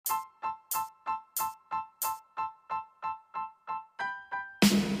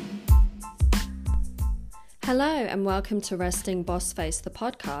Hello and welcome to Resting Boss Face, the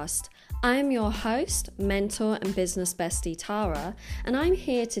podcast. I'm your host, mentor and business bestie Tara, and I'm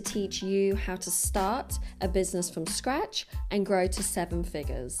here to teach you how to start a business from scratch and grow to 7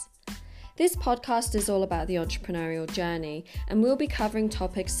 figures. This podcast is all about the entrepreneurial journey, and we'll be covering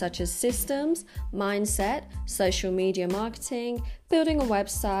topics such as systems, mindset, social media marketing, building a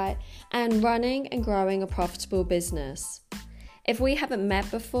website, and running and growing a profitable business. If we haven't met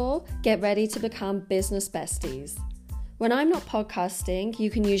before, get ready to become business besties. When I'm not podcasting,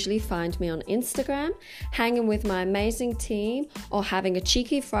 you can usually find me on Instagram, hanging with my amazing team, or having a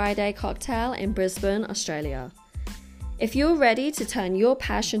cheeky Friday cocktail in Brisbane, Australia. If you're ready to turn your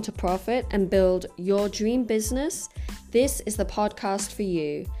passion to profit and build your dream business, this is the podcast for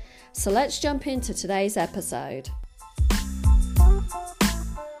you. So let's jump into today's episode.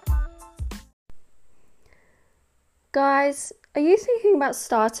 Guys, are you thinking about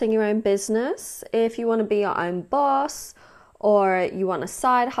starting your own business? If you want to be your own boss or you want a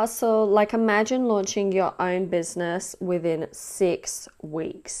side hustle, like imagine launching your own business within 6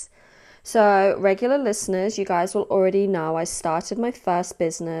 weeks. So regular listeners, you guys will already know I started my first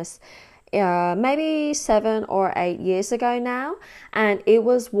business maybe 7 or 8 years ago now, and it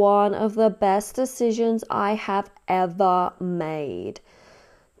was one of the best decisions I have ever made.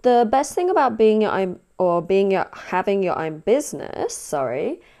 The best thing about being your own having your own business,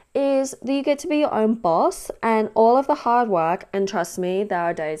 is that you get to be your own boss, and all of the hard work, and trust me, there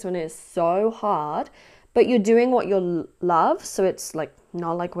are days when it's so hard, but you're doing what you love, so it's like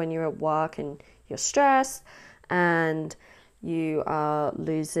not like when you're at work and you're stressed and you are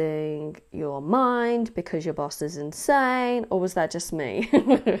losing your mind because your boss is insane, or was that just me?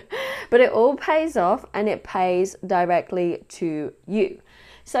 But it all pays off, and it pays directly to you.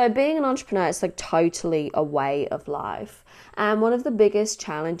 So being an entrepreneur is like totally a way of life. And one of the biggest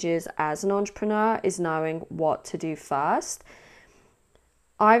challenges as an entrepreneur is knowing what to do first.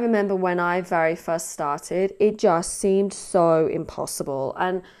 I remember when I very first started, it just seemed so impossible.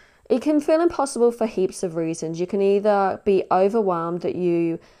 And it can feel impossible for heaps of reasons. You can either be overwhelmed that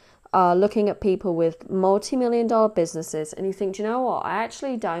you are looking at people with multi-million-dollar businesses and you think, do you know what? I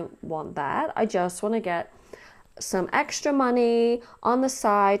actually don't want that. I just want to get some extra money on the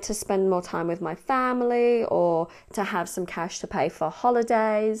side to spend more time with my family or to have some cash to pay for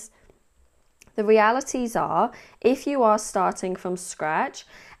holidays. The realities are, if you are starting from scratch,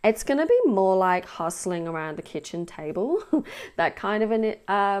 it's going to be more like hustling around the kitchen table, that kind of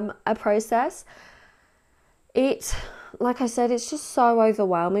a process. Like I said, it's just so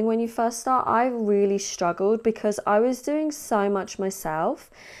overwhelming when you first start. I really struggled because I was doing so much myself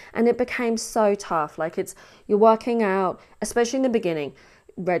and it became so tough. You're working out, especially in the beginning,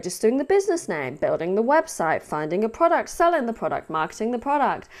 registering the business name, building the website, finding a product, selling the product, marketing the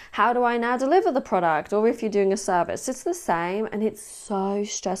product. How do I now deliver the product? Or if you're doing a service, it's the same, and it's so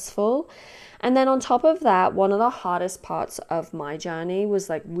stressful. And then on top of that, one of the hardest parts of my journey was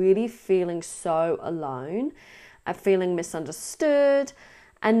really feeling so alone, feeling misunderstood,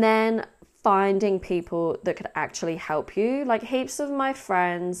 and then finding people that could actually help you. Heaps of my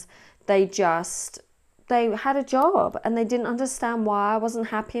friends, they had a job and they didn't understand why I wasn't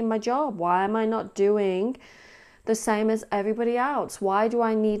happy in my job. Why am I not doing the same as everybody else? Why do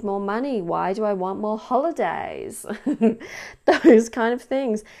I need more money? Why do I want more holidays? Those kind of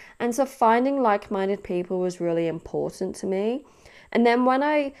things. And so finding like-minded people was really important to me. And then when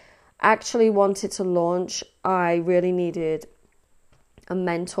I actually wanted to launch, I really needed a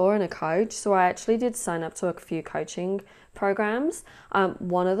mentor and a coach. So I actually did sign up to a few coaching programs.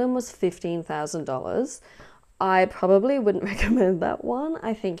 One of them was $15,000. I probably wouldn't recommend that one.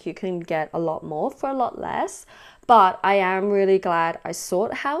 I think you can get a lot more for a lot less. But I am really glad I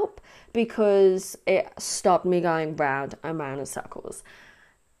sought help because it stopped me going round and round in circles.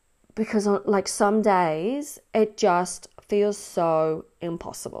 Because some days it just feels so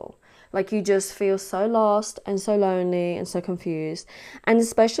impossible. You just feel so lost and so lonely and so confused. And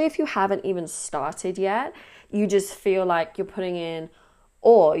especially if you haven't even started yet, you just feel like you're putting in,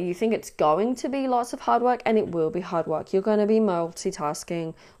 or you think it's going to be lots of hard work, and it will be hard work. You're going to be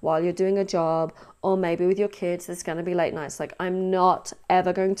multitasking while you're doing a job, or maybe with your kids, there's going to be late nights. I'm not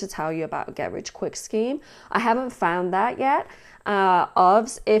ever going to tell you about a get-rich-quick scheme. I haven't found that yet.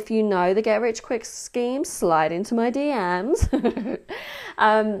 OBS, if you know the get-rich-quick scheme, slide into my DMs.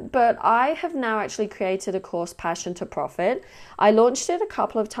 But I have now actually created a course, Passion to Profit. I launched it a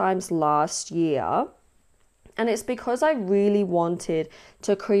couple of times last year. And it's because I really wanted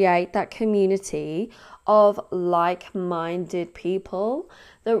to create that community of like-minded people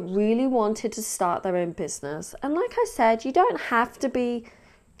that really wanted to start their own business. And like I said, you don't have to be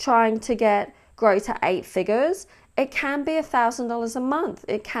trying to get grow to 8 figures. It can be $1,000 a month.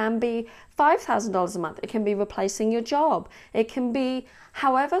 It can be $5,000 a month. It can be replacing your job. It can be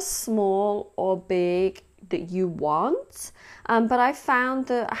however small or big that you want. But I found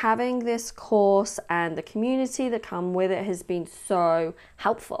that having this course and the community that come with it has been so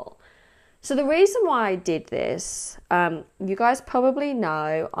helpful. So the reason why I did this, you guys probably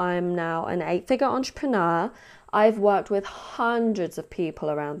know I'm now an 8-figure entrepreneur. I've worked with hundreds of people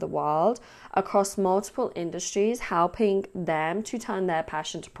around the world across multiple industries, helping them to turn their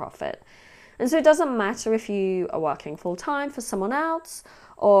passion to profit. And so it doesn't matter if you are working full-time for someone else,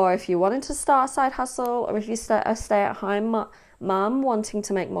 or if you're wanting to start a side hustle, or if you're a stay-at-home mum wanting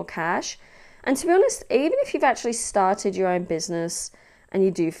to make more cash. And to be honest, even if you've actually started your own business and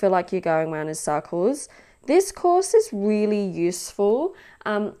you do feel like you're going around in circles, this course is really useful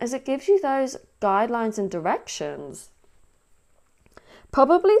as it gives you those guidelines and directions.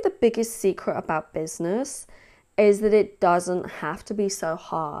 Probably the biggest secret about business is that it doesn't have to be so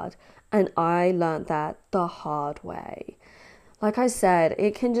hard. And I learned that the hard way. Like I said,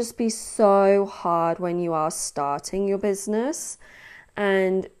 it can just be so hard when you are starting your business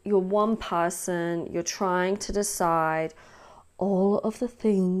and you're one person, you're trying to decide all of the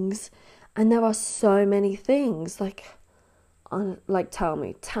things, and there are so many things. Tell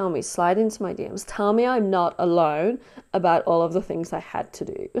me, slide into my DMs. Tell me I'm not alone about all of the things I had to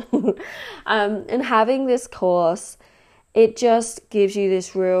do. And having this course, it just gives you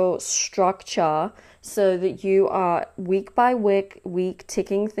this real structure so that you are week by week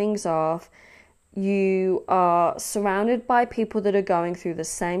ticking things off. You are surrounded by people that are going through the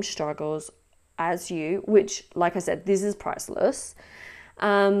same struggles as you, which, like I said, this is priceless.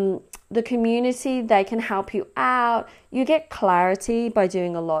 The community, they can help you out. You get clarity by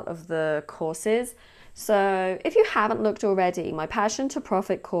doing a lot of the courses. So if you haven't looked already, my Passion to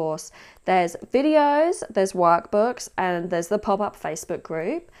Profit course, there's videos, there's workbooks, and there's the pop-up Facebook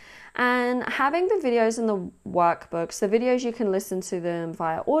group. And having the videos and the workbooks, the videos you can listen to them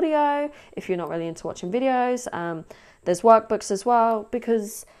via audio if you're not really into watching videos. There's workbooks as well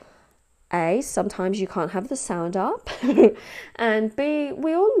because A, sometimes you can't have the sound up, and B,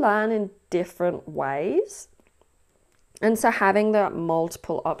 we all learn in different ways. And so having the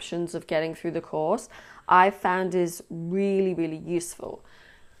multiple options of getting through the course, I found is really, really useful.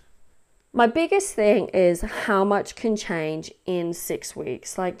 My biggest thing is how much can change in 6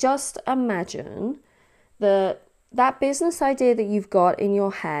 weeks. Like, just imagine that business idea that you've got in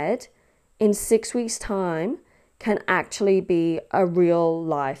your head in 6 weeks' time can actually be a real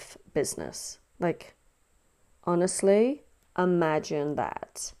life business. Like, honestly, imagine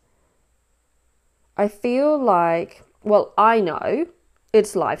that. I feel like, well, I know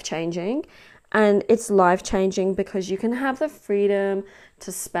it's life-changing, and it's life-changing because you can have the freedom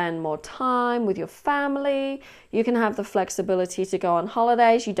to spend more time with your family. You can have the flexibility to go on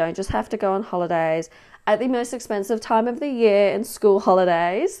holidays. You don't just have to go on holidays at the most expensive time of the year in school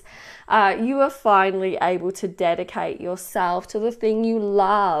holidays. You are finally able to dedicate yourself to the thing you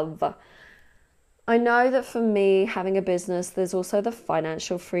love. I know that for me, having a business, there's also the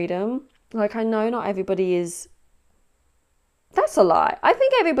financial freedom. Like, I know not everybody is... That's a lie. I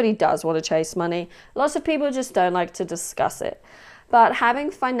think everybody does want to chase money. Lots of people just don't like to discuss it. But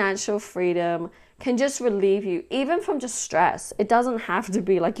having financial freedom can just relieve you, even from just stress. It doesn't have to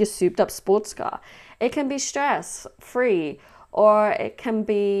be like your souped up sports car. It can be stress-free, or it can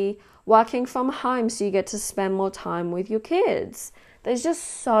be working from home so you get to spend more time with your kids. There's just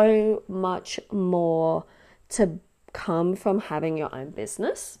so much more to come from having your own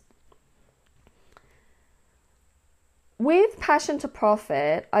business. With Passion to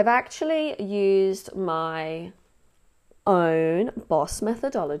Profit, I've actually used my own boss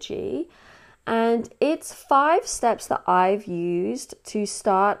methodology, and it's 5 steps that I've used to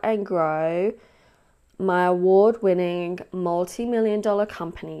start and grow my award-winning multi-million-dollar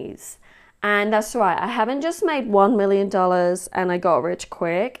companies. And that's right, I haven't just made $1 million and I got rich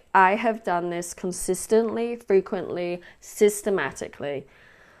quick. I have done this consistently, frequently, systematically.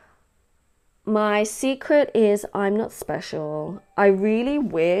 My secret is I'm not special. I really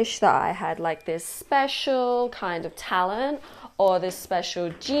wish that I had like this special kind of talent or this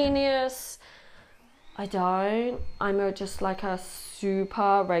special genius. I don't. I'm just like a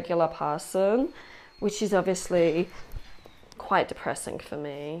super regular person, which is obviously quite depressing for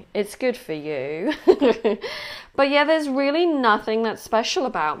me. It's good for you. But yeah, there's really nothing that's special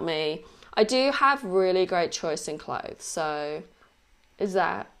about me. I do have really great choice in clothes. So is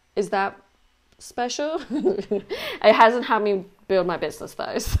that special? It hasn't helped me build my business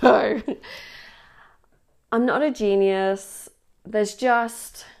though. So I'm not a genius. There's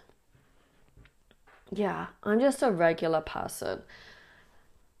just yeah, I'm just a regular person.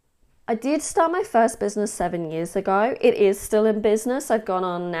 I did start my first business 7 years ago. It is still in business. I've gone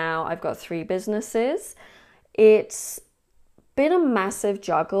on now. I've got 3 businesses. It's been a massive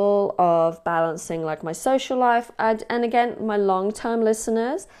juggle of balancing like my social life and again, my long-term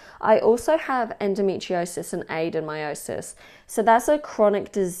listeners, I also have endometriosis and adenomyosis. So that's a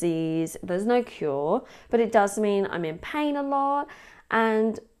chronic disease. There's no cure, but it does mean I'm in pain a lot.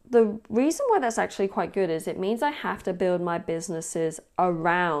 And the reason why that's actually quite good is it means I have to build my businesses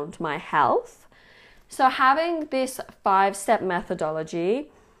around my health. So having this 5-step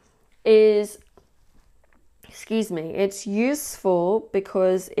methodology is, it's useful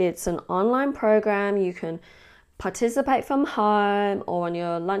because it's an online program. You can participate from home or on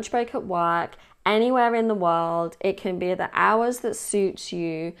your lunch break at work, anywhere in the world. It can be the hours that suits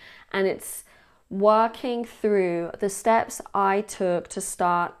you, and it's working through the steps I took to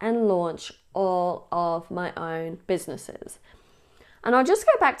start and launch all of my own businesses. And I'll just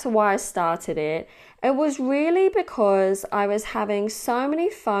go back to why I started it. It was really because I was having so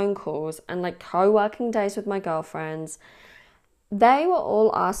many phone calls and like co-working days with my girlfriends. They were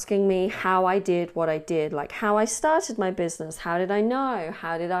all asking me how I did what I did, like how I started my business. How did I know?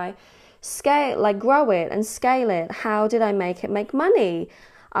 How did I scale, like grow it and scale it? How did I make it make money?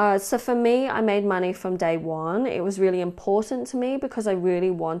 So for me, I made money from day one. It was really important to me because I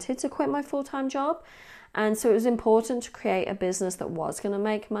really wanted to quit my full-time job. And so it was important to create a business that was going to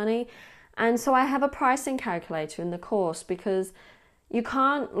make money. And so I have a pricing calculator in the course because you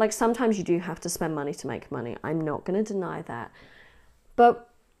can't, like sometimes you do have to spend money to make money. I'm not going to deny that. But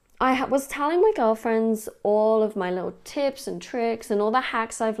I was telling my girlfriends all of my little tips and tricks and all the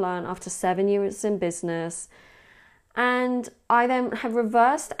hacks I've learned after 7 years in business. And I then have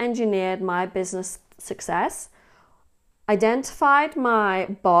reversed engineered my business success, identified my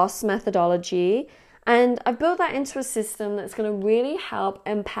boss methodology, and I've built that into a system that's going to really help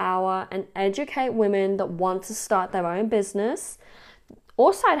empower and educate women that want to start their own business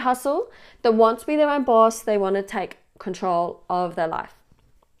or side hustle, that want to be their own boss, they want to take control of their life.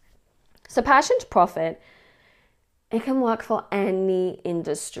 So Passion to Profit, it can work for any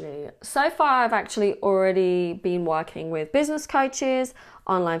industry. So far, I've actually already been working with business coaches,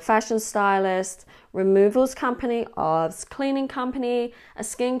 online fashion stylists, removals company, OBS, cleaning company, a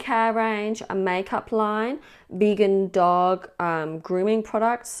skincare range, a makeup line, vegan dog grooming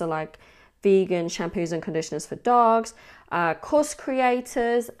products, so like vegan shampoos and conditioners for dogs, course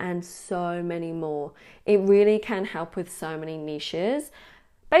creators, and so many more. It really can help with so many niches.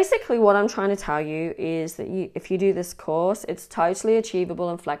 Basically, what I'm trying to tell you is that if you do this course, it's totally achievable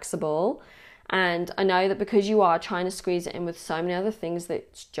and flexible. And I know that because you are trying to squeeze it in with so many other things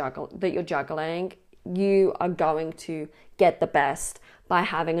that you're juggling, you are going to get the best by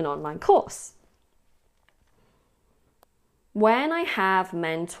having an online course. When I have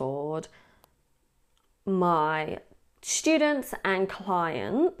mentored my students and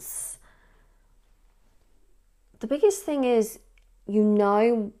clients, the biggest thing is, they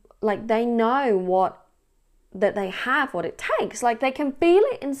know that they have what it takes. Like they can feel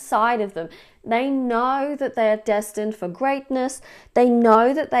it inside of them. They know that they are destined for greatness. They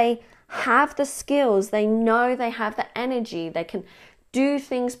know that they have the skills. They know they have the energy. They can do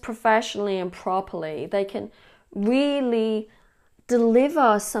things professionally and properly. They can really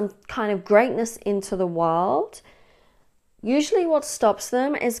deliver some kind of greatness into the world. Usually what stops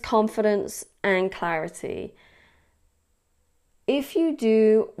them is confidence and clarity. If you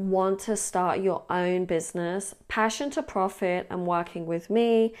do want to start your own business, Passion to Profit and working with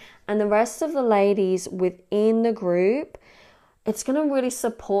me and the rest of the ladies within the group, it's going to really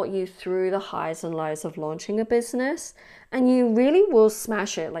support you through the highs and lows of launching a business, and you really will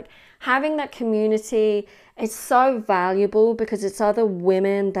smash it. Like having that community, it's so valuable because it's other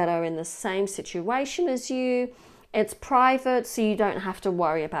women that are in the same situation as you. It's private, so you don't have to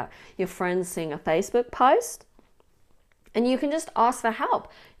worry about your friends seeing a Facebook post. And you can just ask for help.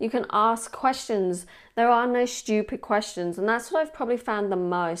 You can ask questions. There are no stupid questions. And that's what I've probably found the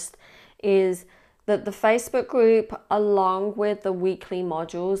most, is that the Facebook group, along with the weekly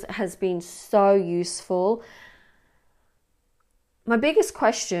modules, has been so useful. My biggest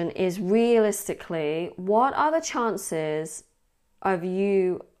question is, realistically, what are the chances of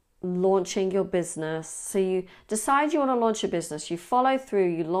you launching your business? So you decide you want to launch a business, you follow through,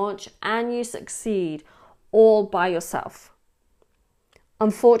 you launch, and you succeed all by yourself.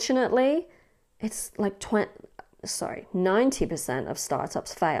 Unfortunately, it's like 90% of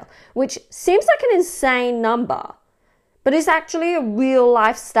startups fail, which seems like an insane number, but it's actually a real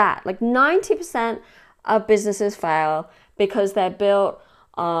life stat. Like 90% of businesses fail because they're built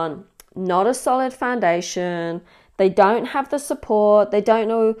on not a solid foundation. They don't have the support. They don't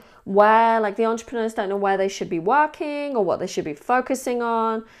know where, like the entrepreneurs don't know where they should be working or what they should be focusing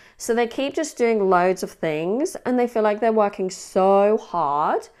on. So they keep just doing loads of things and they feel like they're working so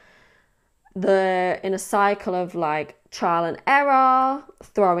hard. They're in a cycle of like trial and error,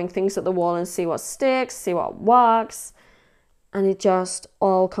 throwing things at the wall and see what sticks, see what works. And it just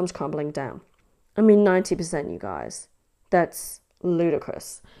all comes crumbling down. I mean, 90%, you guys. That's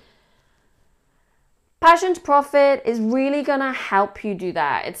ludicrous. Passion to Profit is really going to help you do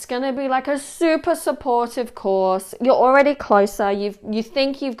that. It's going to be like a super supportive course. You're already closer. You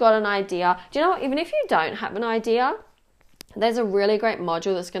think you've got an idea. Do you know what? Even if you don't have an idea, there's a really great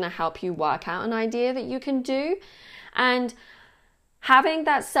module that's going to help you work out an idea that you can do. And having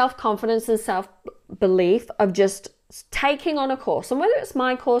that self-confidence and self-belief of just taking on a course, and whether it's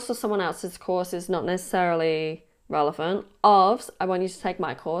my course or someone else's course is not necessarily relevant. I want you to take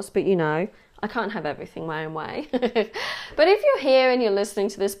my course, but I can't have everything my own way. But if you're here and you're listening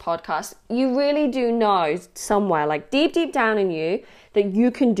to this podcast, you really do know somewhere, like deep, deep down in you, that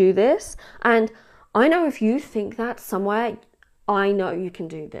you can do this. And I know if you think that somewhere, I know you can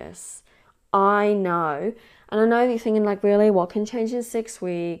do this. I know. And I know that you're thinking like, really, what can change in 6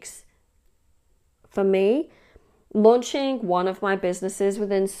 weeks? For me, launching one of my businesses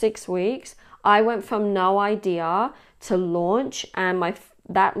within 6 weeks, I went from no idea to launch, and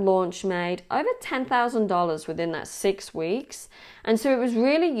that launch made over $10,000 within that 6 weeks. And so it was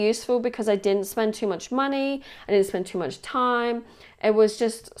really useful because I didn't spend too much money. I didn't spend too much time. It was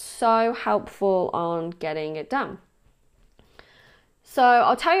just so helpful on getting it done. So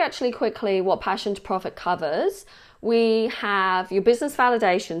I'll tell you actually quickly what Passion to Profit covers. We have your business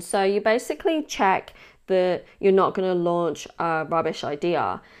validation. So you basically check that you're not going to launch a rubbish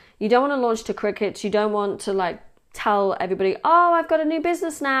idea. You don't want to launch to crickets. You don't want to tell everybody, oh, I've got a new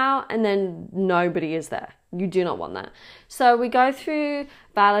business now, and then nobody is there. You do not want that. So we go through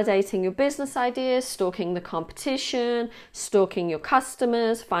validating your business ideas, stalking the competition, stalking your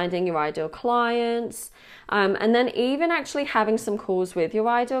customers, finding your ideal clients, and then even actually having some calls with your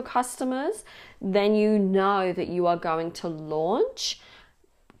ideal customers. Then you know that you are going to launch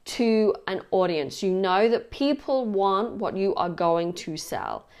to an audience. You know that people want what you are going to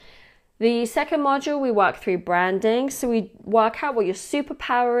sell. The second module, we work through branding. So we work out what your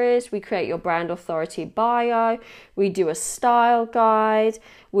superpower is. We create your brand authority bio. We do a style guide.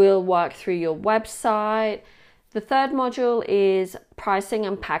 We'll work through your website. The third module is pricing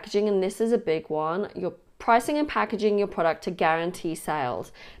and packaging. And this is a big one. You're pricing and packaging your product to guarantee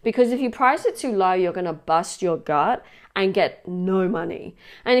sales. Because if you price it too low, you're going to bust your gut and get no money.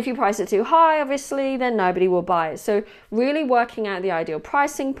 And if you price it too high, obviously, then nobody will buy it. So really working out the ideal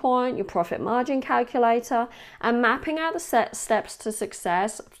pricing point, your profit margin calculator, and mapping out the steps to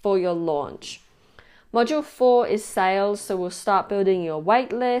success for your launch. Module 4 is sales. So we'll start building your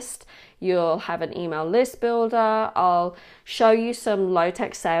wait list. You'll have an email list builder. I'll show you some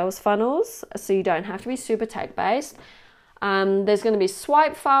low-tech sales funnels so you don't have to be super tech-based. There's going to be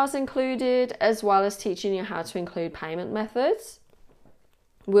swipe files included, as well as teaching you how to include payment methods.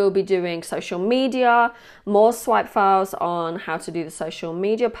 We'll be doing social media, more swipe files on how to do the social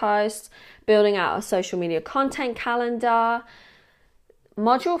media posts, building out a social media content calendar.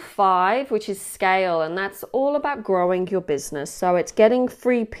 Module 5, which is scale, and that's all about growing your business. So it's getting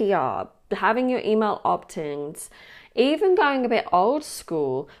free PR, having your email opt-ins, even going a bit old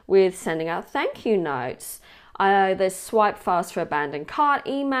school with sending out thank you notes. There's swipe files for abandoned cart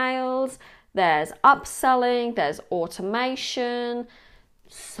emails, there's upselling, there's automation,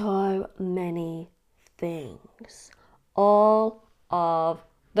 so many things. All of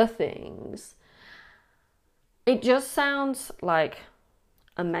the things. It just sounds like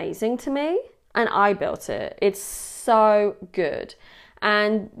amazing to me, and I built it. It's so good.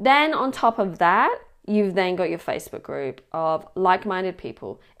 And then on top of that, you've then got your Facebook group of like-minded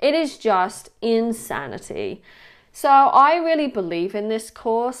people. It is just insanity. So I really believe in this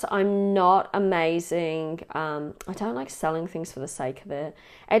course. I'm not amazing. I don't like selling things for the sake of it.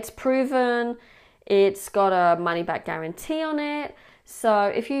 It's proven. It's got a money-back guarantee on it. So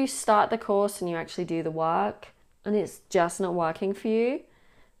if you start the course and you actually do the work and it's just not working for you,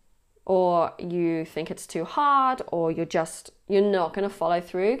 or you think it's too hard, or you're not going to follow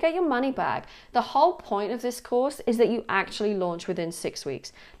through, get your money back. The whole point of this course is that you actually launch within 6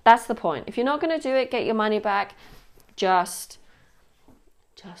 weeks. That's the point. If you're not going to do it, get your money back. Just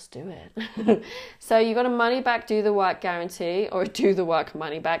do it. So you got a money back, do the work guarantee, or do the work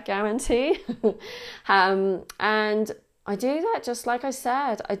money back guarantee. And I do that just like I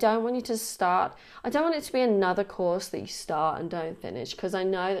said. I don't want you to start. I don't want it to be another course that you start and don't finish, because I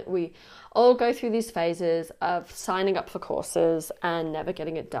know that we all go through these phases of signing up for courses and never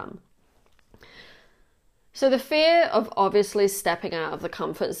getting it done. So the fear of obviously stepping out of the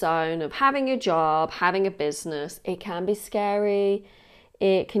comfort zone of having a job, having a business, it can be scary.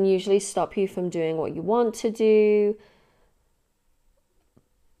 It can usually stop you from doing what you want to do.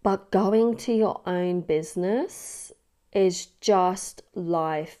 But going to your own business is just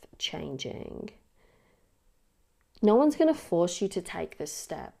life-changing. No one's going to force you to take this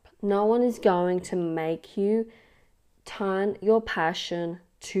step. No one is going to make you turn your passion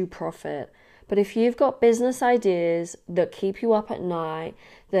to profit. But if you've got business ideas that keep you up at night,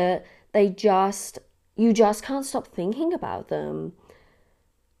 that you just can't stop thinking about them,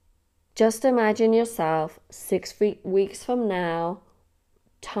 just imagine yourself 6 weeks from now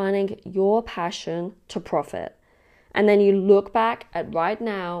turning your passion to profit. And then you look back at right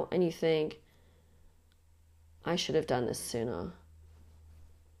now and you think, I should have done this sooner.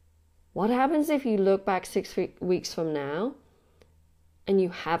 What happens if you look back 6 weeks from now and you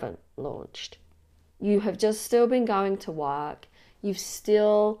haven't launched? You have just still been going to work. You've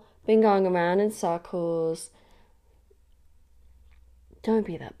still been going around in circles. Don't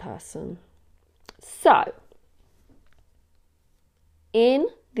be that person. So, in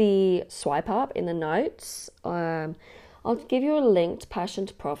the swipe up in the notes, I'll give you a link to Passion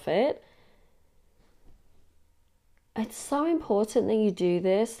to Profit. It's so important that you do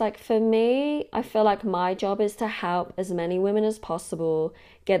this. Like for me, I feel like my job is to help as many women as possible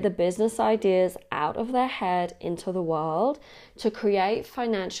get the business ideas out of their head into the world to create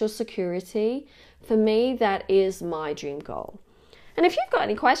financial security. For me, that is my dream goal. And if you've got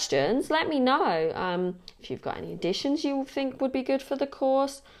any questions, let me know. If you've got any additions you think would be good for the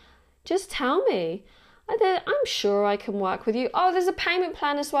course, just tell me. I'm sure I can work with you. Oh, there's a payment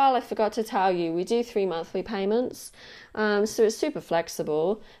plan as well. I forgot to tell you. We do 3 monthly payments. So it's super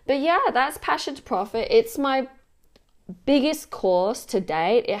flexible. But yeah, that's Passion to Profit. It's my biggest course to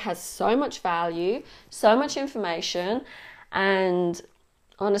date. It has so much value, so much information. And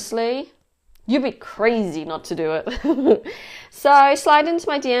honestly, you'd be crazy not to do it. So slide into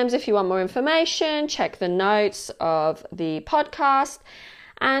my DMs if you want more information. Check the notes of the podcast.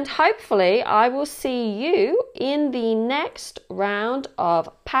 And hopefully I will see you in the next round of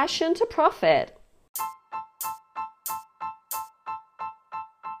Passion to Profit.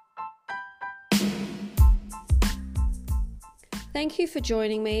 Thank you for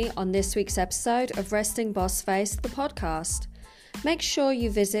joining me on this week's episode of Resting Boss Face, the podcast. Make sure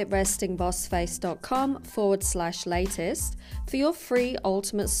you visit restingbossface.com/latest for your free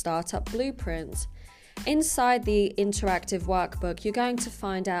ultimate startup blueprint. Inside the interactive workbook, you're going to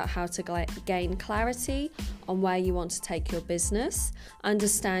find out how to gain clarity on where you want to take your business,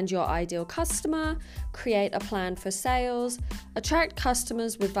 understand your ideal customer, create a plan for sales, attract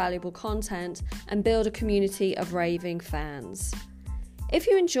customers with valuable content, and build a community of raving fans. If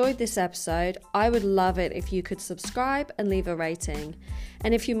you enjoyed this episode, I would love it if you could subscribe and leave a rating.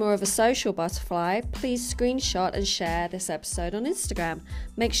 And if you're more of a social butterfly, please screenshot and share this episode on Instagram.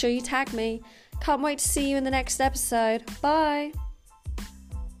 Make sure you tag me. Can't wait to see you in the next episode. Bye.